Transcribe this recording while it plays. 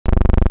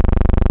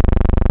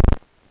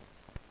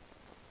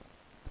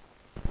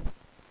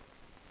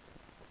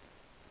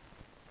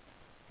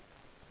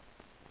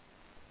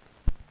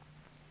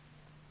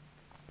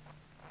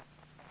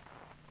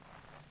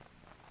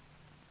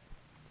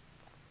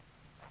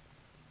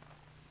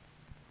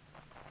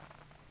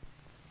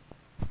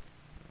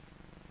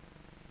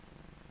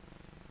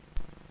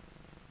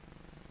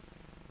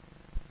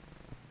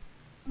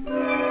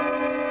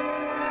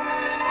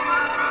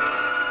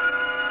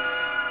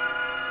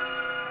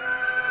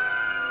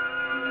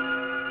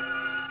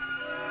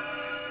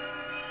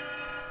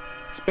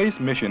Space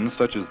missions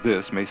such as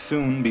this may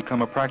soon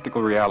become a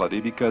practical reality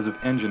because of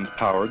engines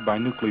powered by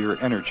nuclear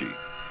energy.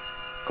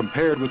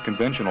 Compared with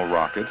conventional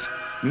rockets,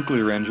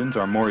 nuclear engines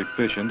are more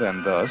efficient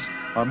and thus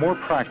are more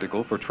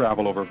practical for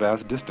travel over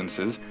vast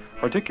distances,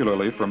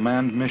 particularly for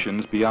manned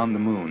missions beyond the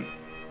moon.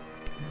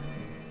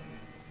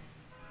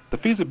 The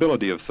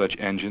feasibility of such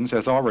engines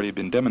has already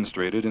been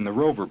demonstrated in the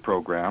Rover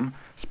Program,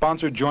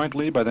 sponsored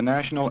jointly by the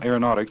National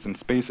Aeronautics and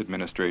Space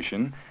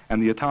Administration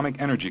and the Atomic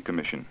Energy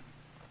Commission.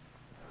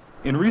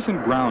 In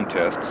recent ground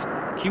tests,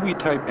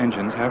 Kiwi-type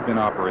engines have been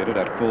operated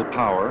at full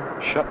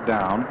power, shut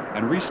down,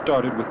 and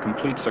restarted with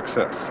complete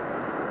success.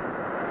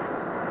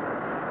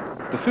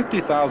 The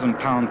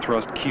 50,000-pound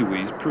thrust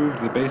Kiwis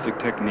proved the basic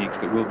techniques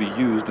that will be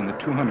used in the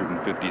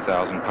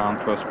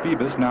 250,000-pound thrust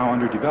Phoebus now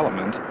under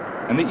development,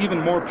 and the even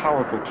more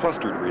powerful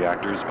clustered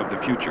reactors of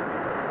the future.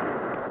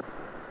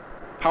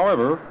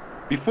 However,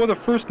 before the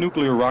first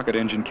nuclear rocket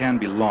engine can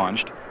be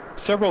launched,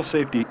 several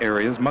safety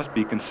areas must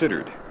be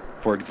considered.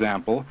 For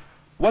example,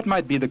 what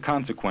might be the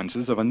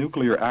consequences of a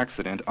nuclear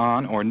accident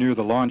on or near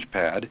the launch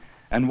pad,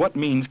 and what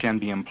means can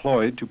be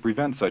employed to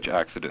prevent such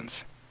accidents?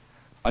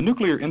 A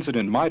nuclear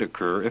incident might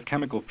occur if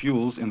chemical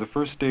fuels in the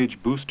first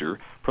stage booster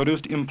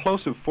produced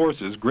implosive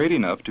forces great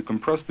enough to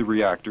compress the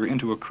reactor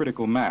into a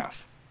critical mass.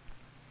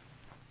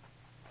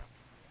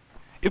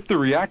 If the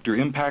reactor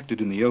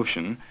impacted in the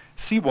ocean,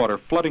 seawater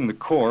flooding the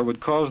core would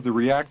cause the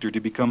reactor to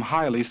become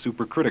highly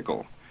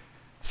supercritical.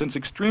 Since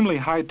extremely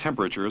high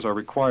temperatures are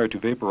required to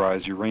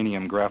vaporize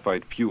uranium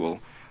graphite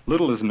fuel,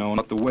 little is known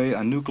about the way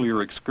a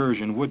nuclear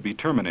excursion would be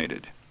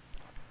terminated.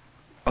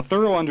 A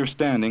thorough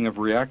understanding of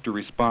reactor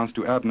response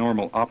to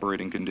abnormal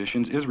operating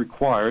conditions is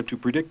required to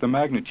predict the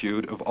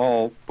magnitude of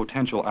all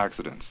potential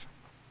accidents.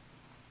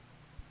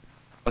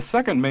 A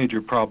second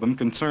major problem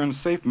concerns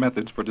safe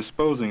methods for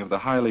disposing of the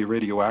highly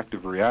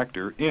radioactive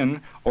reactor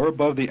in or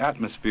above the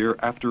atmosphere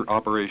after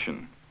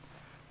operation.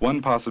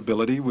 One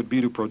possibility would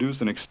be to produce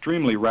an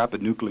extremely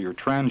rapid nuclear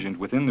transient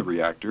within the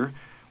reactor,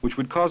 which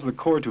would cause the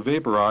core to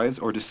vaporize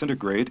or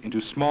disintegrate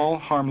into small,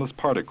 harmless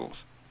particles.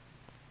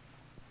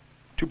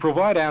 To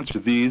provide answers to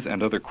these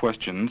and other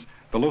questions,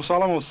 the Los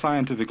Alamos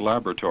Scientific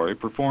Laboratory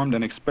performed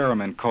an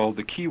experiment called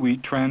the Kiwi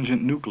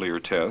Transient Nuclear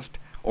Test,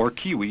 or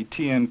Kiwi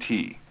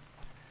TNT.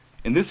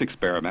 In this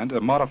experiment, a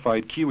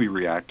modified Kiwi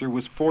reactor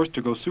was forced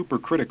to go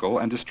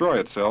supercritical and destroy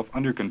itself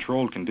under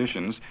controlled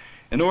conditions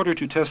in order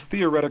to test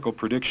theoretical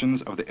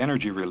predictions of the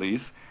energy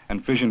release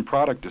and fission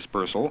product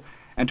dispersal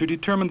and to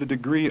determine the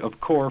degree of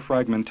core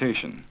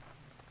fragmentation.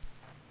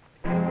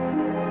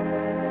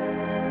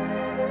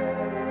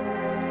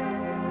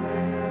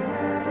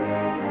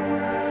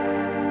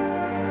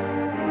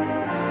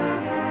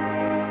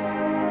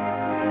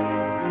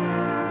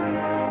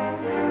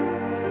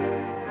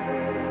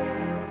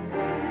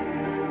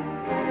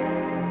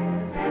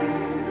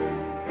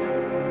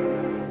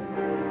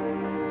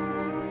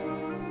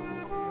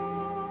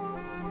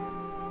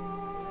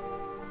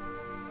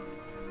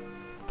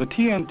 The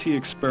TNT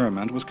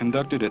experiment was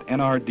conducted at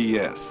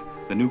NRDS,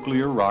 the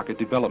Nuclear Rocket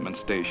Development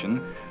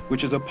Station,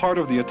 which is a part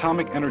of the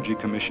Atomic Energy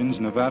Commission's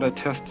Nevada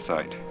test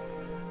site.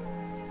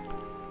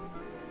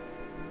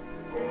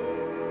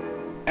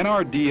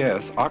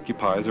 NRDS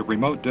occupies a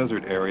remote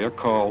desert area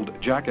called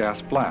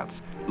Jackass Flats,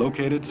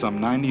 located some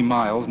 90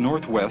 miles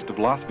northwest of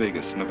Las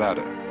Vegas,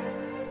 Nevada.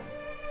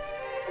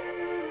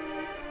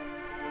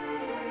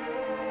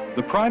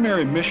 The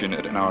primary mission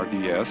at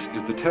NRDS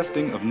is the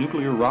testing of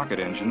nuclear rocket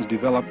engines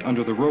developed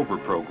under the Rover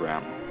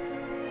Program.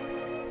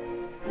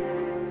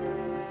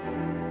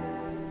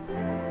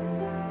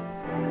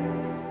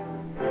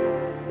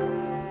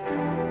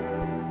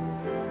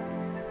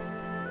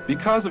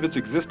 Because of its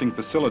existing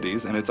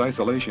facilities and its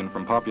isolation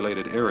from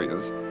populated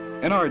areas,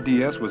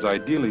 NRDS was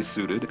ideally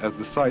suited as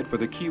the site for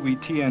the Kiwi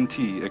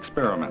TNT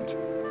experiment.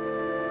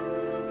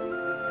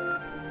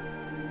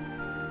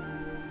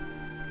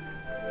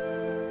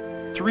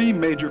 Three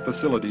major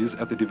facilities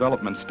at the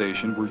development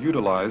station were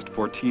utilized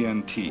for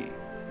TNT.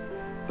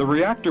 The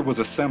reactor was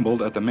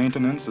assembled at the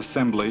Maintenance,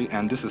 Assembly,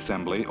 and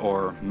Disassembly,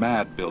 or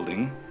MAD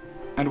building,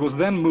 and was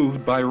then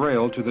moved by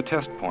rail to the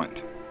test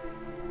point.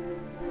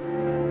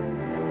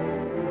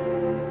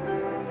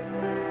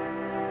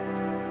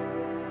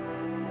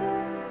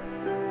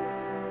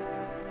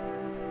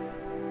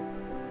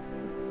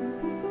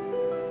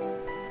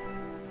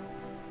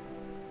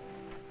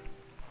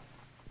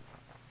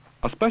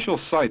 A special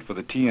site for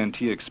the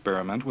TNT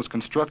experiment was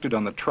constructed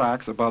on the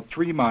tracks about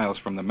 3 miles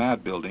from the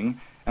MAD building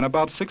and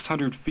about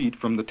 600 feet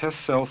from the Test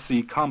Cell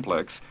C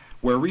complex,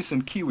 where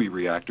recent Kiwi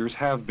reactors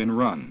have been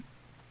run.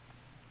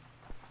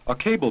 A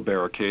cable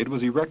barricade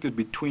was erected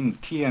between the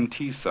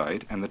TNT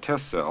site and the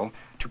test cell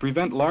to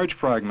prevent large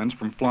fragments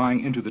from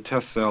flying into the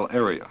test cell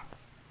area.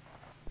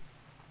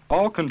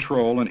 All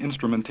control and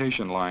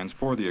instrumentation lines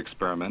for the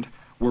experiment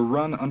were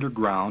run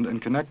underground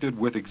and connected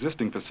with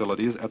existing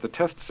facilities at the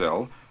test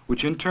cell,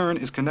 which in turn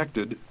is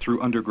connected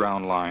through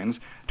underground lines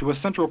to a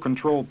central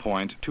control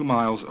point 2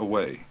 miles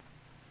away.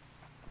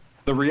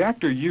 The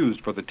reactor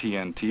used for the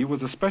TNT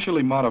was a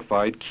specially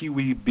modified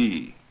Kiwi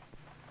B.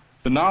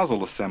 The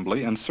nozzle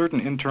assembly and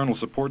certain internal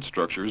support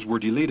structures were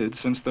deleted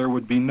since there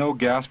would be no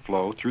gas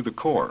flow through the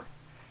core.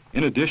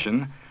 In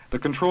addition, the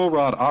control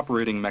rod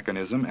operating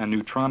mechanism and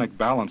neutronic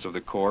balance of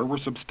the core were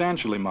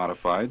substantially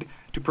modified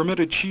to permit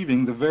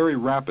achieving the very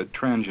rapid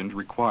transient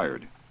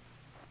required.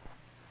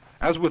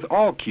 As with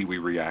all Kiwi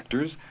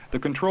reactors, the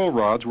control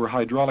rods were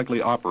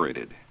hydraulically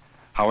operated.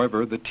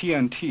 However, the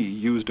TNT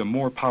used a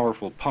more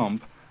powerful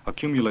pump,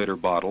 accumulator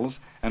bottles,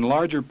 and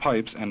larger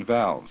pipes and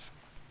valves.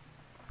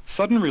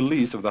 Sudden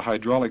release of the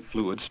hydraulic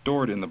fluid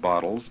stored in the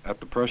bottles at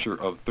the pressure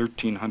of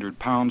 1,300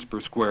 pounds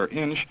per square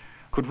inch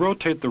could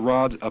rotate the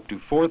rods up to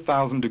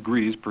 4,000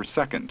 degrees per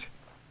second.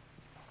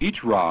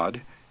 Each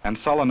rod and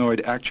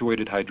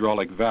solenoid-actuated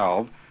hydraulic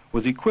valve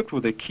was equipped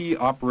with a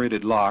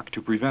key-operated lock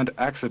to prevent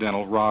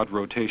accidental rod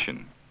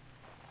rotation.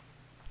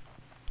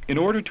 In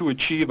order to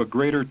achieve a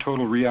greater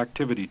total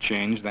reactivity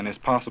change than is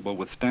possible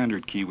with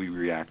standard Kiwi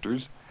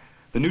reactors,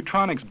 the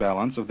neutronics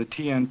balance of the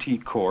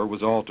TNT core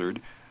was altered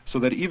so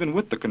that even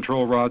with the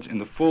control rods in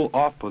the full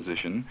off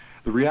position,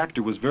 the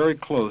reactor was very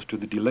close to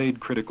the delayed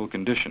critical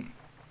condition.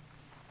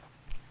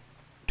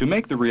 To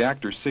make the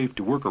reactor safe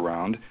to work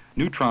around,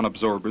 neutron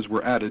absorbers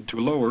were added to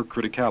lower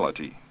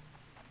criticality.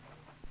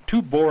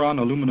 2 boron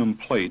aluminum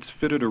plates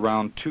fitted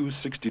around two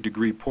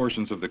 60-degree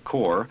portions of the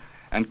core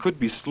and could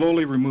be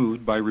slowly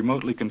removed by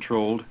remotely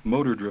controlled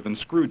motor-driven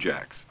screw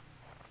jacks.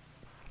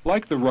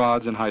 Like the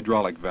rods and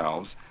hydraulic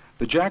valves,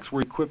 the jacks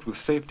were equipped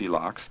with safety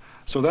locks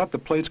so that the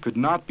plates could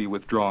not be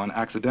withdrawn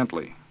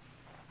accidentally.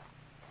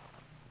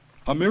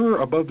 A mirror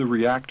above the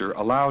reactor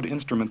allowed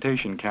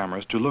instrumentation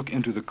cameras to look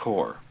into the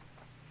core.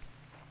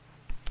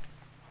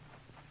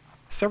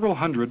 Several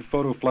hundred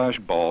photo-flash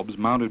bulbs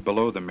mounted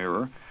below the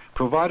mirror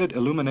provided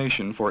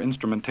illumination for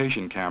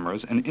instrumentation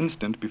cameras an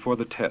instant before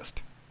the test.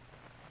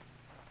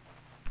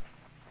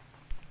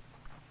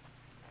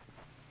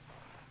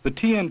 The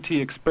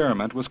TNT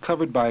experiment was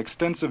covered by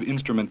extensive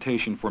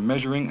instrumentation for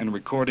measuring and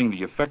recording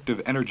the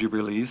effective energy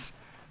release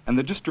and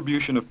the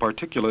distribution of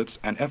particulates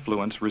and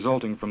effluents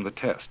resulting from the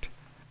test.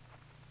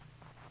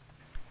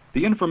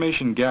 The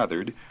information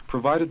gathered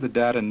provided the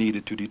data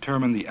needed to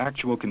determine the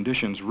actual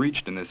conditions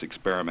reached in this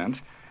experiment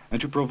and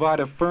to provide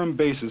a firm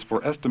basis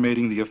for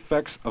estimating the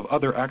effects of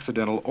other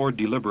accidental or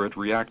deliberate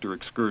reactor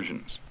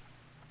excursions.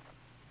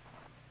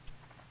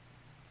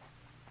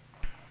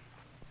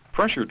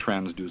 Pressure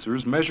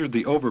transducers measured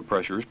the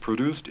overpressures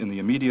produced in the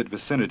immediate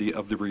vicinity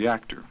of the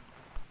reactor.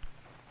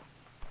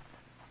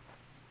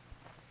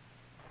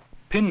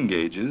 Pin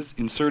gauges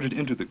inserted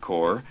into the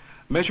core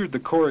measured the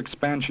core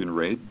expansion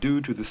rate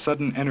due to the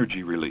sudden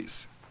energy release.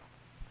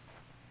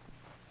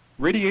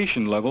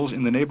 Radiation levels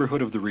in the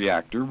neighborhood of the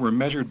reactor were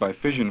measured by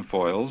fission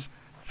foils,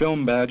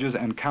 film badges,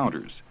 and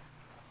counters.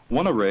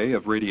 One array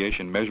of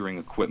radiation measuring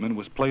equipment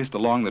was placed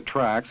along the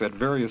tracks at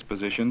various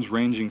positions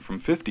ranging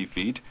from 50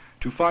 feet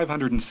to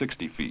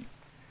 560 feet.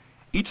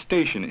 Each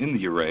station in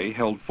the array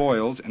held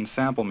foils and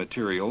sample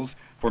materials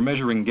for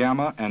measuring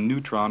gamma and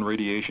neutron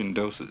radiation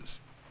doses.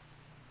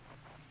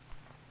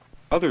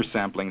 Other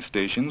sampling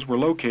stations were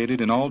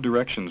located in all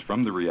directions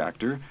from the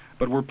reactor,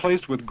 but were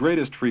placed with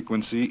greatest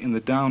frequency in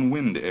the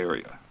downwind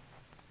area.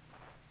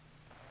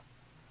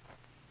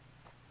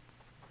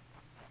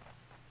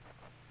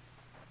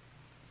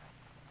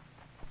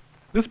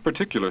 This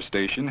particular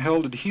station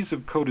held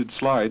adhesive-coated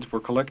slides for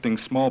collecting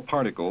small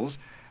particles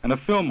and a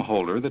film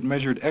holder that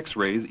measured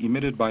X-rays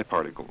emitted by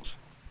particles.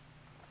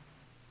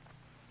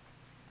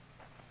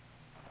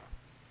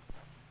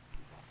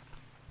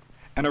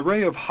 An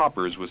array of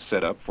hoppers was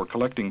set up for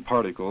collecting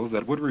particles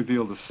that would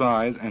reveal the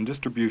size and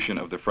distribution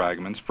of the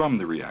fragments from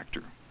the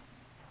reactor.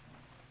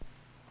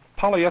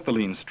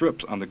 Polyethylene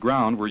strips on the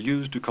ground were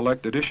used to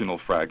collect additional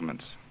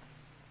fragments.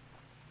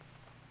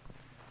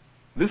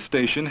 This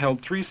station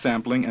held 3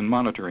 sampling and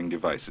monitoring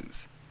devices: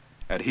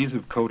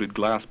 adhesive-coated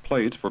glass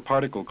plates for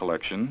particle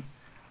collection,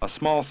 a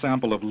small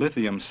sample of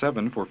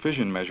lithium-7 for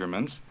fission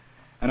measurements,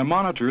 and a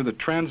monitor that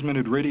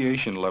transmitted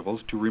radiation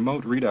levels to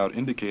remote readout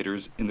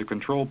indicators in the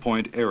control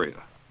point area.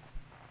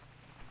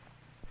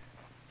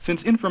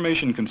 Since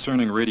information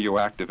concerning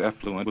radioactive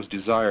effluent was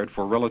desired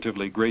for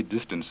relatively great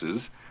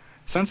distances,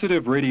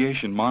 sensitive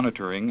radiation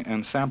monitoring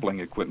and sampling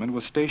equipment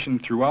was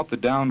stationed throughout the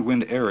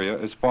downwind area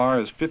as far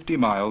as 50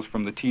 miles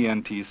from the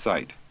TNT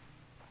site.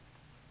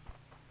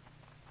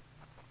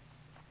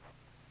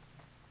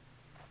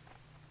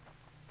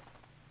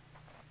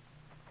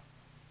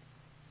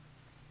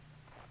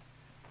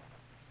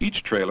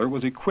 Each trailer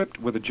was equipped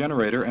with a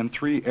generator and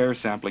 3 air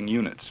sampling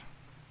units.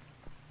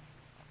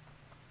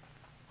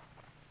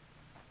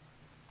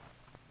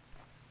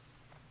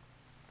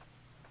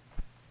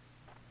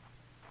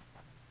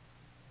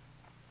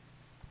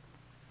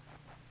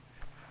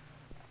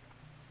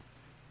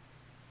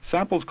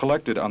 Samples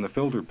collected on the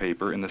filter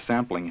paper in the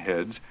sampling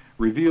heads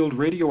revealed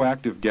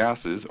radioactive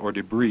gases or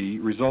debris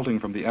resulting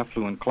from the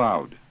effluent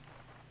cloud.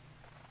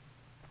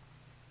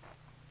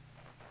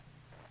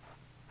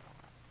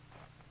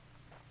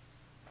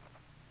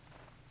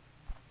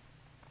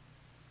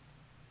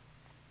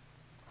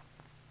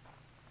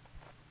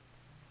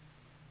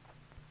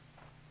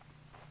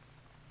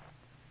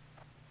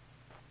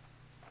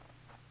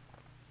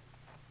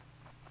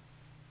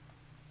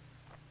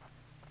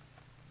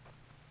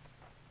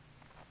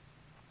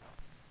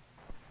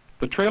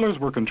 The trailers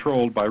were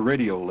controlled by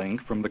radio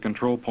link from the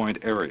control point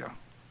area.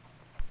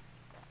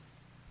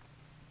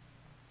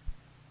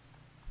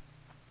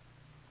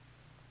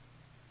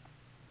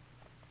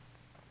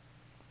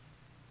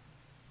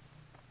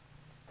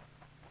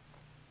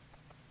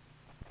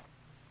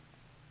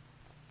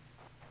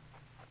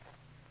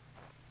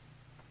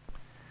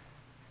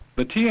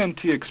 The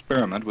TNT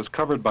experiment was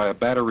covered by a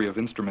battery of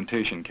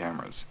instrumentation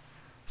cameras.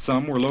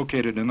 Some were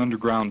located in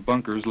underground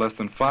bunkers less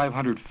than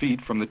 500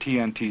 feet from the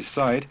TNT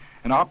site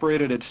and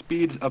operated at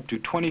speeds up to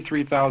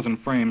 23,000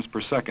 frames per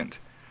second.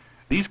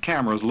 These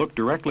cameras looked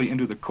directly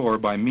into the core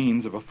by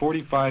means of a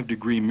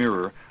 45-degree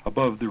mirror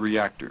above the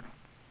reactor.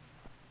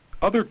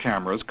 Other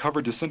cameras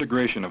covered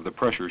disintegration of the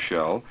pressure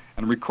shell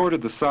and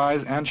recorded the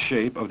size and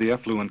shape of the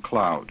effluent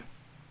cloud.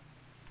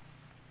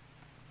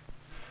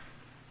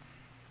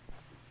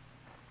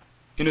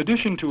 In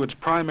addition to its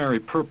primary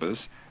purpose,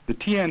 the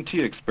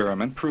TNT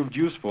experiment proved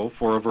useful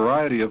for a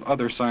variety of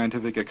other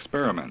scientific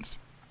experiments.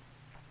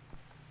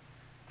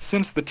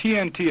 Since the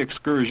TNT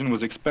excursion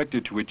was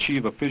expected to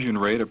achieve a fission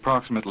rate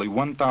approximately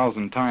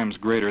 1,000 times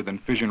greater than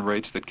fission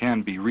rates that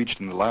can be reached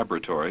in the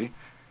laboratory,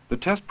 the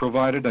test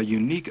provided a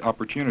unique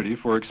opportunity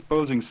for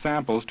exposing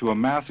samples to a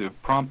massive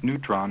prompt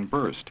neutron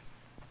burst.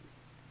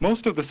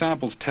 Most of the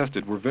samples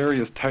tested were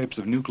various types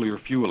of nuclear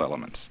fuel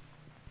elements.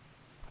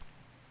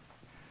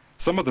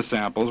 Some of the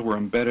samples were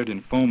embedded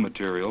in foam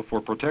material for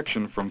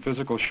protection from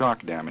physical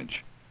shock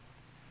damage.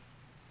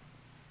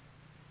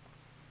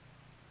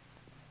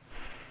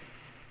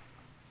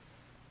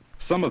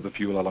 Some of the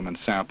fuel element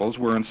samples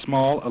were in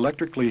small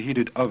electrically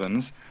heated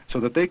ovens so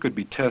that they could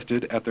be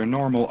tested at their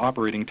normal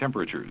operating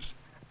temperatures.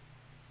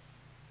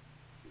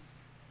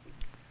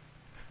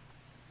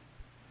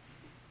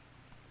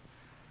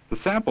 The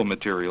sample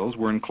materials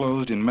were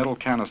enclosed in metal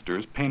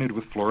canisters painted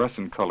with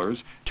fluorescent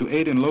colors to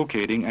aid in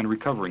locating and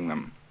recovering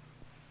them.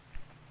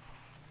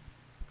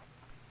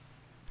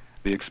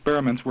 The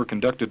experiments were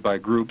conducted by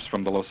groups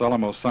from the Los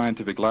Alamos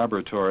Scientific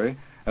Laboratory,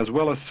 as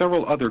well as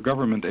several other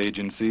government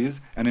agencies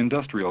and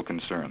industrial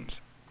concerns.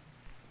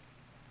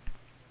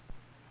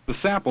 The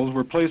samples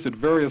were placed at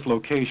various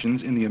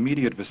locations in the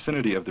immediate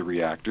vicinity of the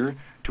reactor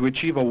to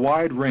achieve a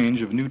wide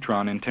range of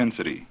neutron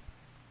intensity.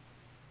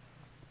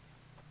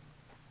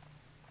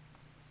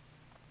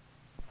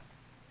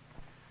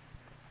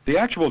 The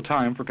actual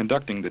time for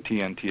conducting the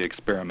TNT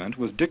experiment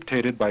was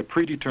dictated by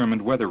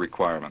predetermined weather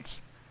requirements.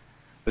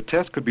 The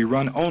test could be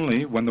run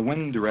only when the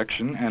wind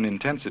direction and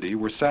intensity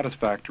were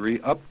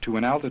satisfactory up to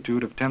an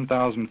altitude of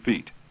 10,000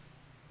 feet.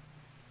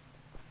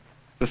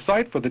 The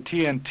site for the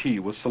TNT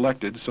was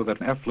selected so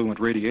that effluent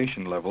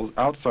radiation levels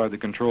outside the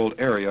controlled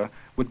area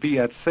would be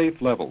at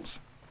safe levels.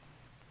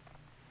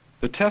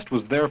 The test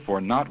was therefore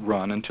not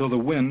run until the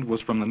wind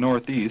was from the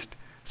northeast,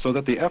 so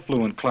that the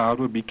effluent cloud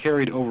would be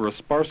carried over a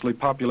sparsely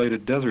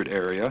populated desert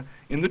area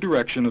in the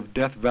direction of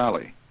Death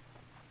Valley.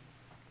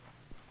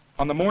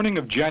 On the morning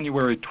of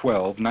January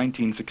 12,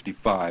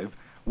 1965,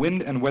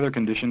 wind and weather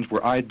conditions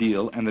were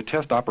ideal and the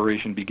test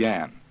operation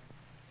began.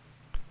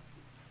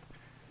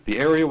 The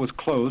area was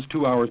closed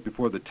 2 hours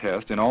before the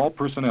test and all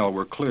personnel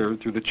were cleared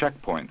through the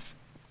checkpoints.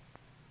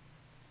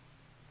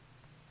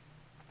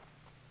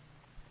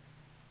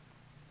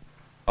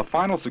 A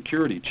final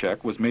security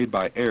check was made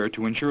by air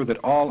to ensure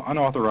that all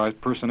unauthorized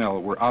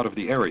personnel were out of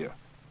the area.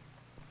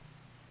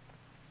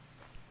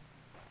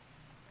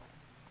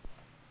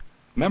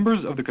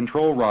 Members of the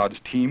control rods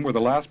team were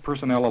the last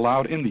personnel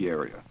allowed in the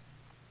area.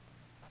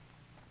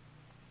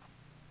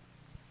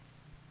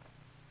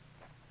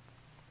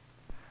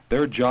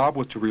 Their job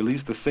was to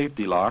release the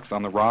safety locks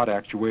on the rod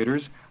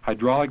actuators,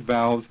 hydraulic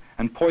valves,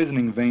 and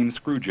poisoning vane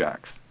screw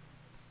jacks.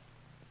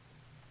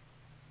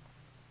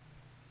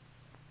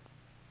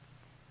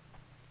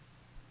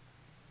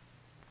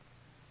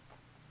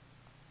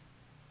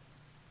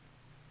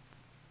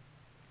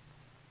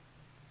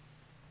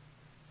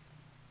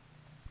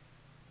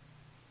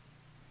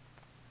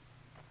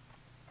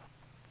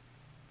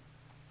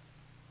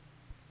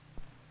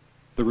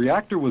 The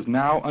reactor was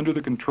now under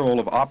the control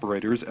of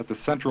operators at the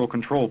central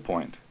control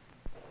point.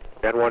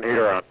 N1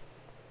 heater on.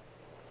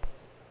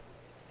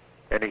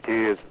 NET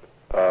is,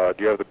 do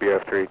you have the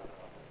BF3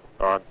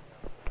 on?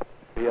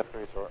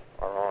 BF3s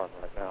are on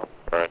right now.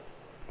 All right.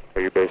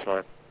 Are you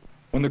baseline?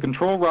 When the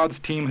control rods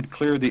team had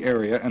cleared the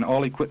area and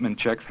all equipment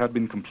checks had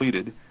been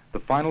completed,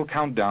 the final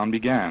countdown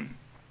began.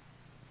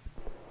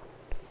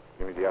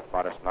 Give me the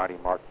F-minus 90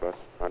 mark, Gus.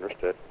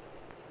 Understood.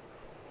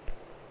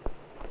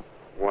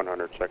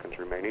 100 seconds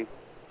remaining.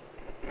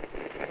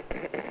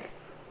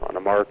 On the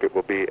mark, it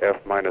will be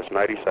F-minus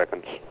 90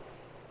 seconds.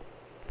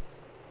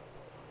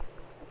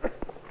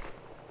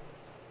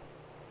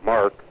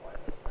 Mark,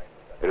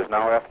 it is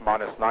now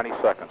F-minus 90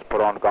 seconds.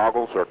 Put on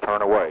goggles or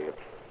turn away.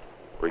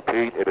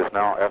 Repeat, it is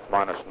now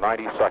F-minus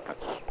 90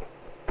 seconds.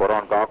 Put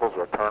on goggles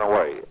or turn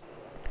away.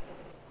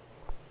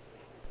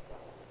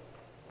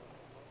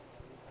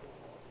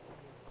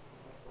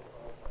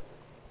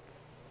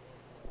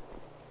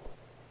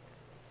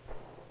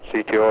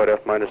 CTO at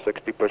F-minus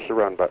 60, push the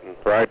run button.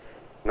 Right.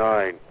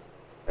 9,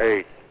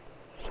 8,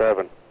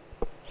 7,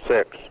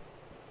 6,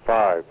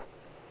 5,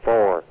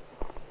 4,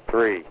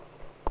 3,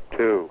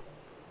 2,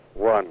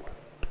 1.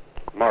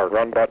 Mark.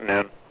 Run button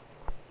in.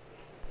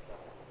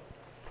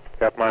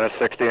 F minus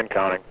 60 and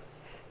counting.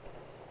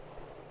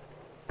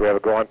 We have a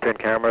go on pin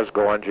cameras,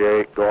 go on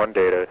J, go on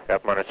data,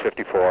 F minus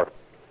 54.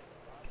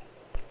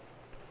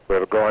 We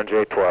have a go on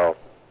J12.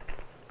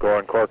 Go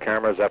on core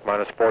cameras, F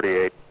minus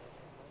 48.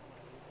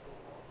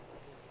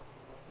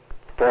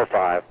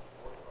 45.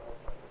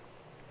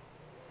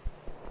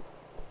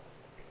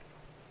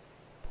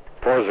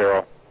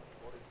 40.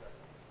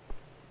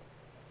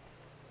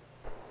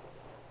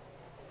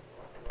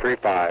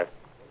 35.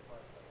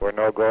 We're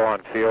no go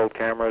on field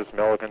cameras,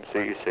 Millikan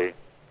CEC.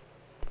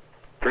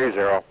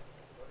 30.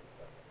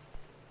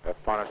 F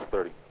minus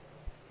 30.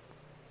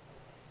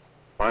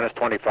 Minus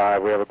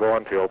 25, we have a go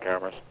on field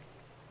cameras.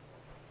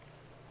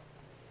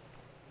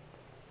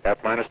 F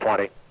minus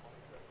 20.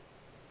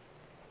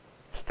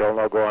 Still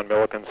no go on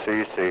Millikan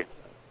CEC.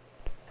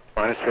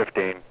 Minus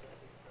 15.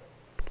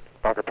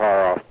 Rocket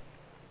power off.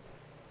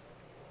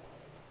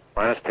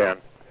 Minus 10.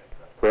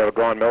 We have a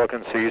go on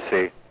Millikan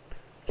CEC.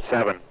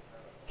 7,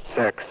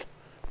 6,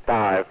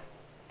 5,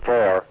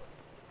 4,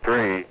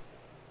 3,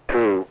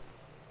 2,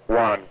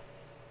 1.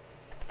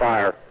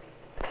 Fire.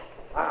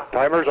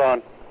 Timer's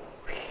on.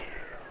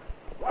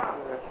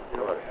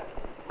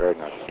 Very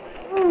nice.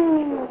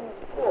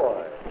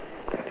 Boy.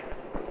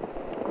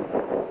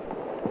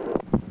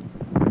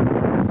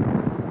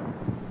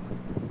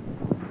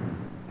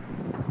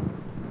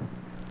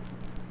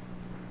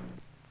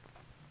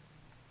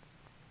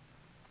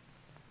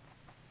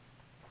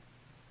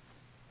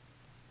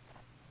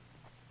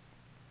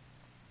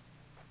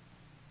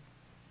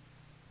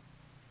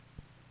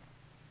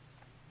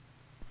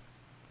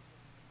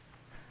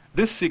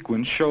 This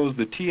sequence shows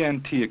the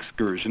TNT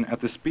excursion at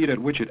the speed at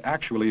which it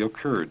actually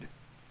occurred.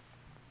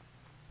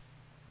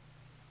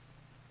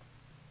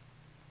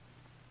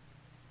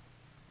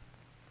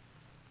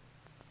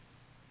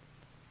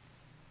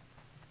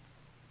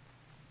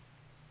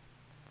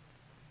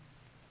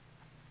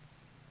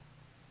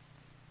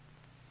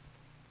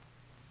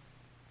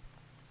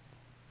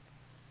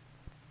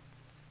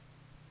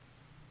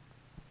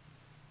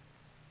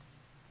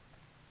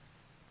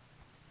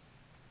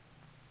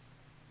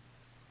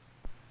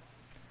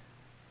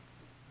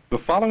 The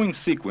following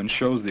sequence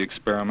shows the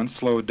experiment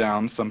slowed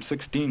down some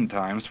 16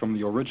 times from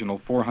the original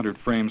 400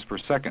 frames per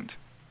second.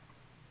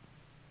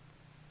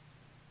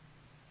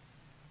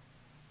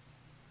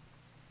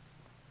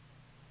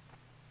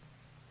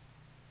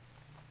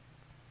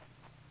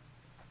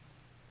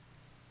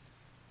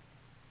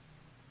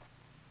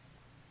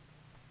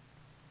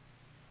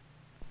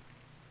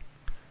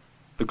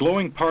 The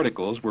glowing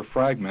particles were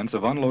fragments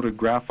of unloaded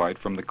graphite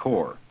from the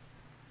core.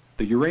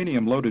 The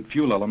uranium-loaded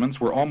fuel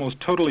elements were almost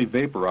totally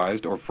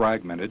vaporized or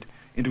fragmented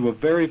into a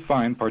very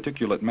fine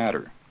particulate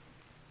matter.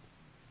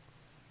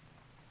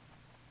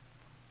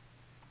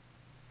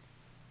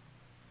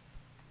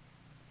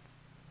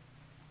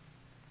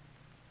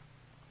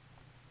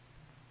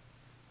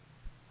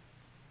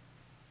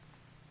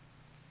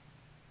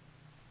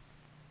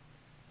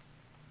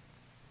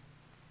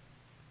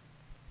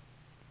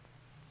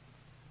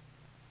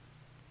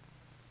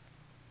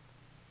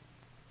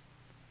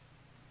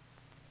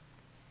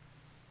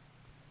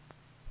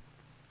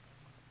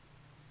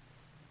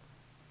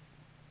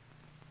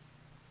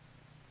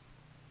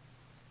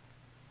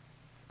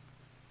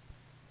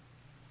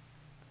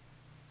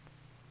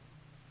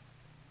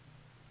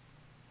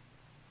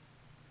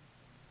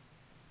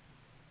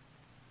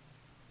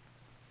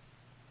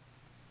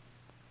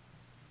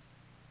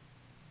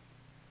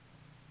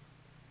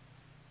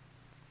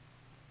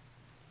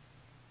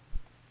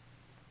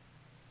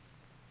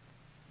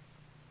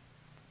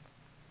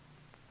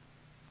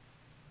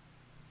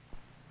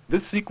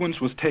 This sequence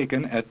was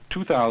taken at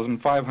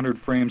 2,500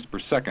 frames per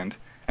second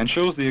and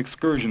shows the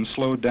excursion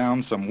slowed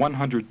down some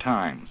 100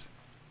 times.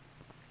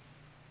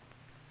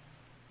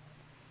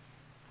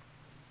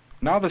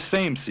 Now the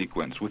same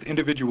sequence with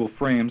individual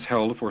frames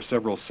held for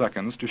several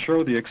seconds to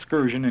show the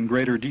excursion in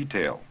greater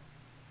detail.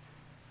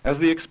 As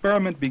the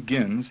experiment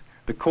begins,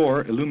 the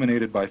core,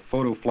 illuminated by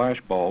photo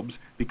flash bulbs,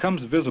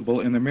 becomes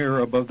visible in the mirror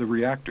above the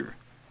reactor.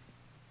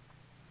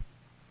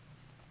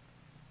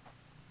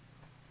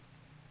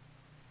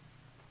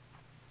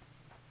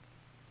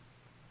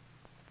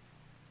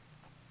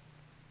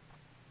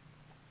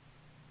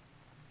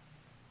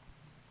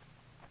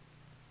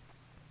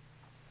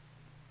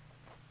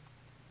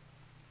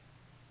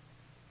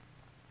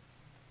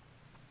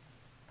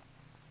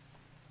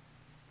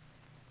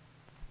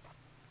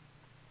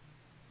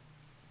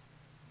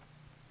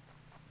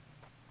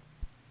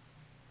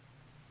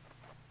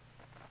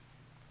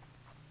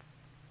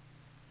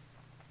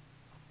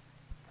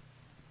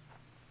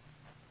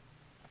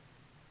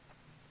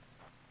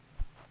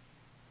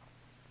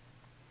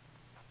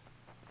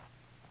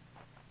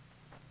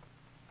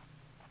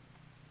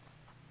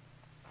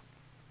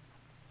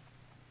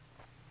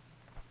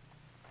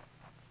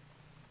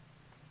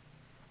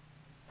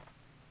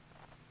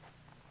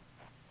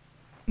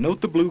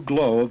 Note the blue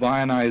glow of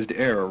ionized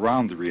air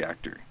around the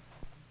reactor.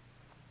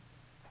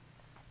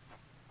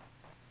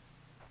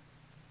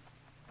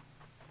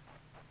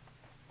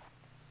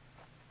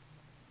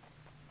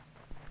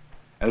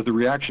 As the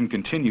reaction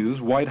continues,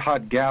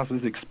 white-hot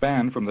gases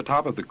expand from the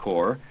top of the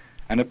core,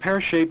 and a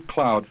pear-shaped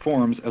cloud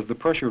forms as the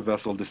pressure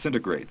vessel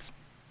disintegrates.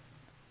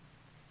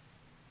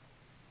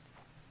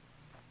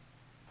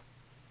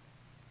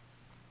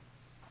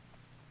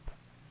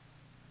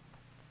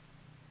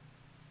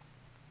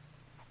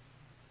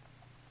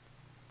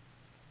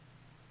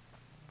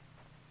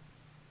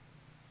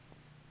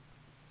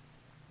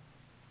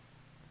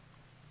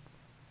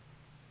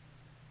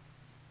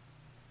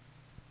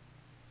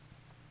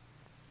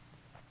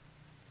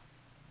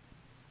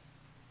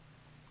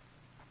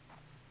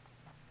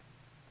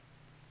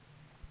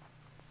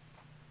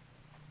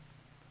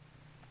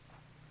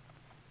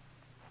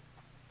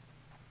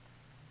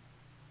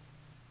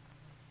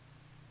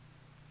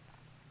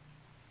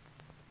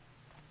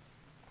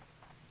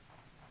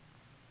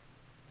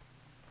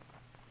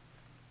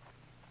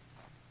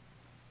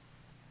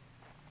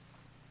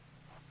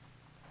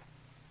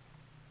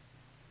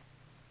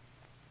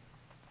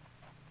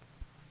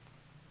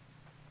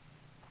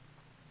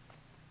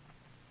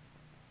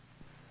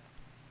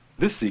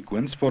 This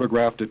sequence,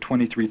 photographed at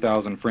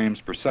 23,000 frames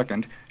per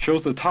second,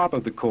 shows the top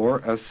of the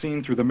core as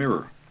seen through the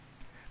mirror.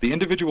 The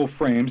individual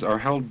frames are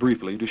held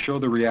briefly to show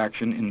the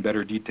reaction in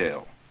better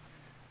detail.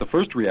 The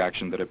first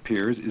reaction that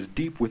appears is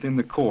deep within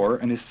the core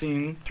and is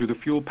seen through the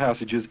fuel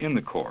passages in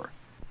the core.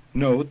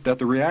 Note that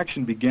the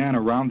reaction began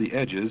around the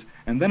edges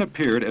and then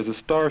appeared as a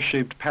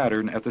star-shaped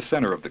pattern at the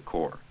center of the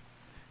core.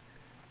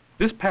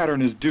 This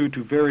pattern is due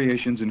to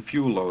variations in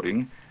fuel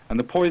loading and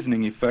the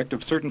poisoning effect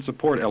of certain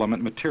support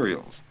element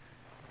materials.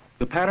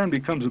 The pattern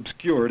becomes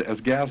obscured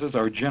as gases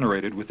are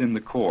generated within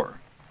the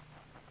core.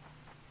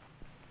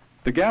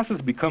 The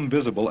gases become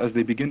visible as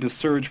they begin to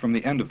surge from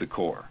the end of the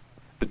core.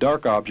 The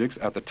dark objects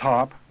at the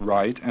top,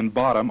 right, and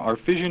bottom are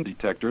fission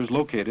detectors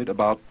located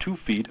about 2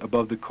 feet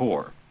above the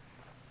core.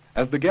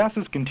 As the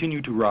gases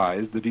continue to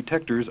rise, the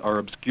detectors are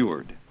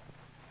obscured.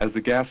 As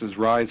the gases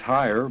rise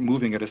higher,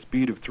 moving at a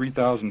speed of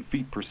 3,000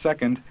 feet per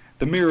second,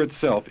 the mirror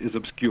itself is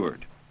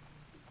obscured.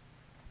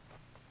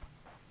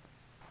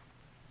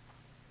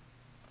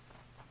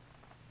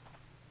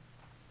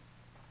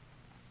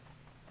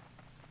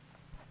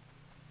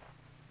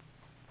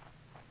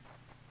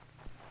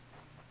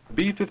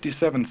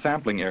 B-57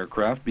 sampling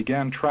aircraft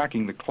began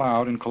tracking the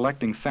cloud and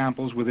collecting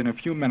samples within a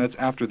few minutes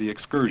after the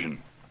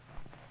excursion.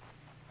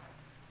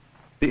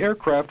 The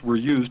aircraft were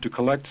used to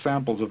collect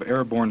samples of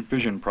airborne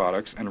fission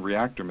products and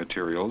reactor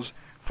materials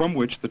from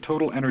which the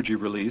total energy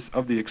release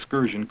of the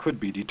excursion could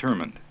be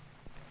determined.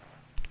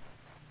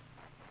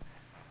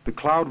 The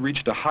cloud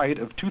reached a height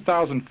of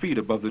 2,000 feet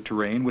above the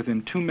terrain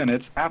within 2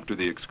 minutes after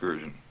the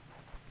excursion.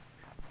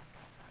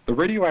 The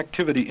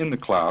radioactivity in the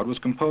cloud was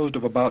composed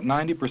of about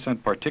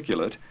 90%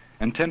 particulate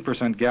and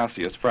 10%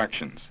 gaseous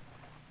fractions.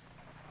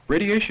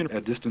 Radiation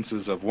at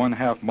distances of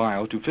 1/2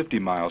 mile to 50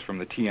 miles from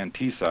the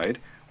TNT site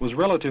was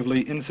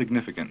relatively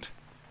insignificant.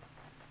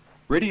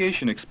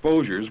 Radiation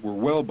exposures were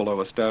well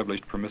below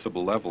established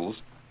permissible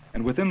levels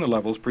and within the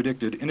levels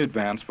predicted in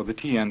advance for the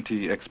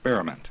TNT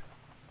experiment.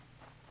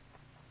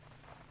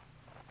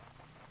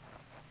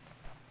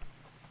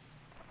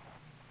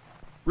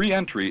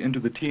 Re-entry into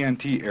the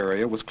TNT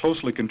area was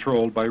closely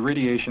controlled by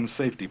radiation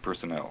safety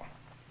personnel.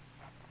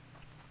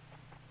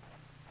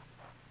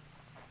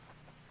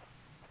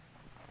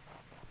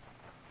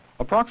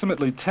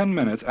 Approximately 10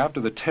 minutes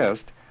after the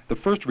test, the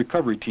first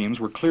recovery teams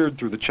were cleared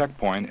through the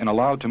checkpoint and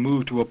allowed to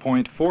move to a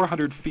point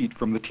 400 feet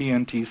from the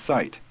TNT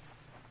site.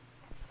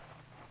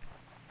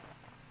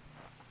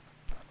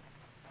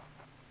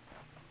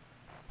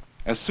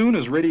 As soon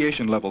as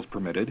radiation levels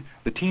permitted,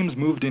 the teams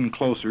moved in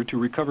closer to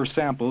recover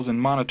samples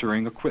and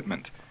monitoring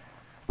equipment.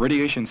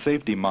 Radiation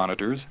safety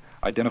monitors,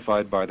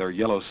 identified by their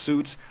yellow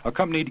suits,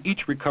 accompanied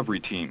each recovery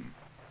team.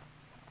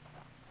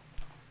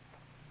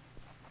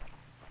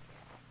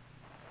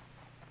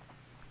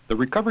 The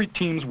recovery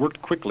teams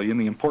worked quickly in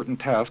the important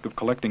task of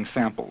collecting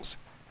samples.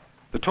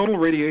 The total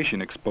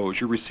radiation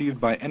exposure received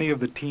by any of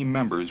the team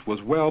members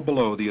was well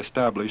below the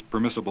established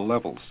permissible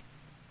levels.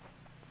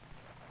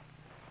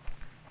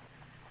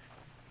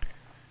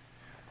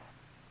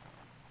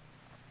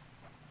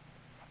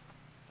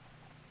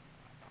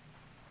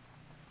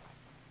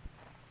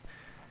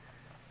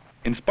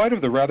 In spite of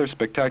the rather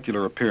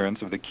spectacular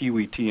appearance of the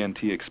Kiwi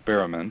TNT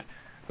experiment,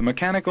 the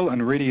mechanical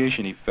and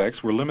radiation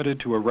effects were limited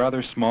to a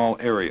rather small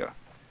area.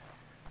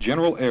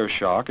 General air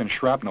shock and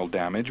shrapnel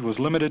damage was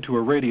limited to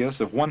a radius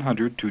of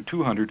 100 to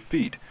 200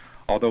 feet,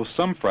 although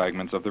some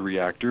fragments of the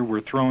reactor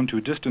were thrown to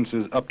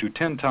distances up to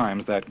 10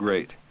 times that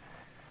great.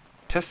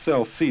 Test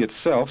Cell C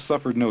itself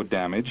suffered no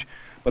damage,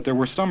 but there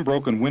were some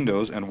broken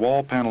windows and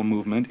wall panel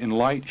movement in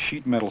light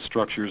sheet metal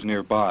structures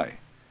nearby.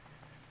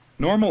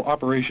 Normal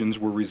operations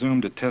were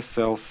resumed at Test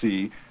Cell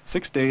C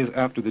 6 days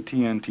after the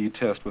TNT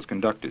test was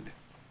conducted.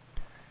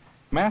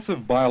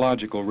 Massive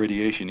biological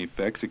radiation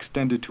effects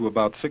extended to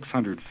about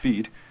 600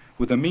 feet,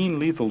 with a mean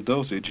lethal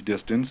dosage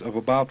distance of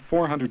about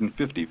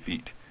 450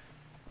 feet.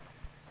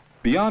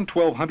 Beyond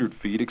 1,200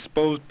 feet,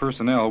 exposed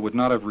personnel would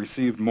not have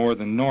received more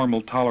than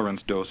normal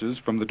tolerance doses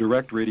from the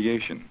direct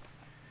radiation.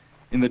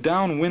 In the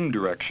downwind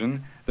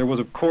direction, There was,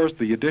 of course,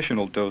 the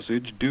additional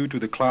dosage due to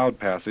the cloud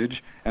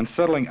passage and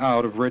settling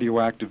out of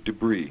radioactive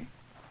debris.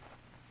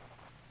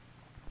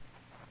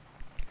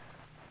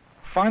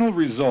 Final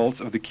results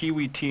of the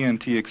Kiwi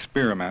TNT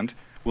experiment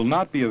will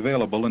not be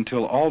available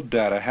until all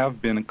data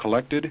have been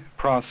collected,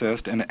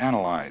 processed, and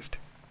analyzed.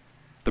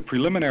 The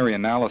preliminary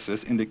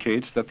analysis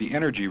indicates that the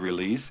energy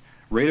release,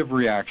 rate of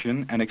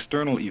reaction, and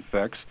external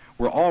effects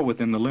were all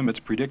within the limits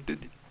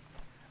predicted.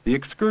 The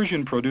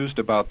excursion produced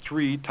about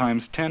 3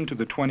 times 10 to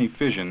the 20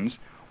 fissions,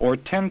 or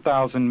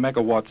 10,000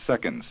 megawatt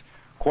seconds,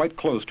 quite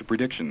close to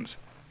predictions.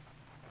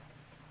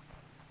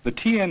 The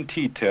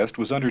TNT test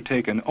was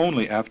undertaken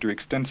only after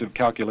extensive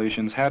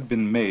calculations had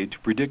been made to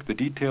predict the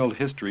detailed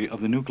history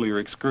of the nuclear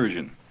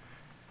excursion.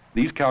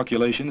 These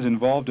calculations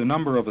involved a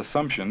number of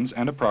assumptions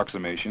and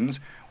approximations,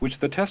 which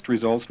the test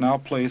results now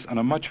place on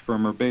a much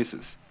firmer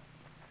basis.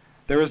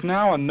 There is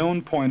now a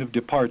known point of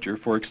departure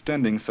for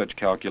extending such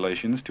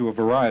calculations to a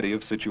variety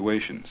of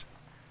situations.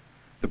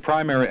 The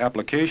primary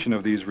application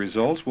of these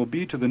results will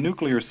be to the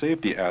nuclear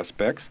safety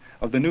aspects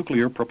of the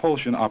nuclear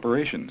propulsion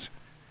operations.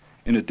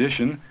 In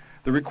addition,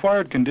 the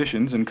required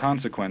conditions and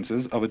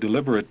consequences of a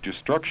deliberate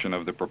destruction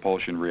of the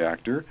propulsion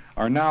reactor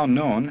are now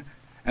known,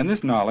 and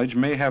this knowledge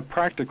may have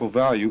practical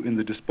value in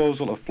the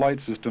disposal of flight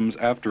systems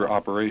after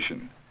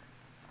operation.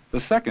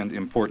 The second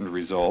important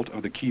result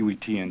of the Kiwi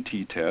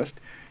TNT test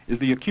is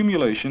the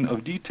accumulation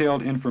of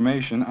detailed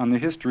information on the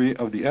history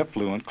of the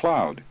effluent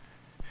cloud.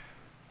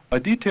 A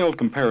detailed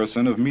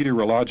comparison of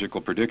meteorological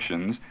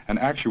predictions and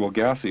actual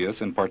gaseous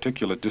and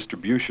particulate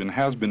distribution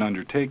has been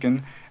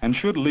undertaken and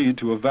should lead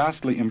to a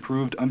vastly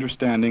improved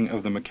understanding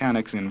of the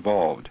mechanics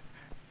involved.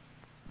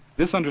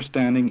 This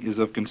understanding is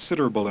of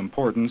considerable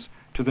importance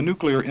to the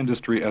nuclear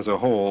industry as a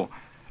whole,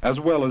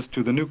 as well as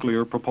to the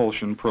nuclear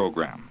propulsion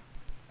program.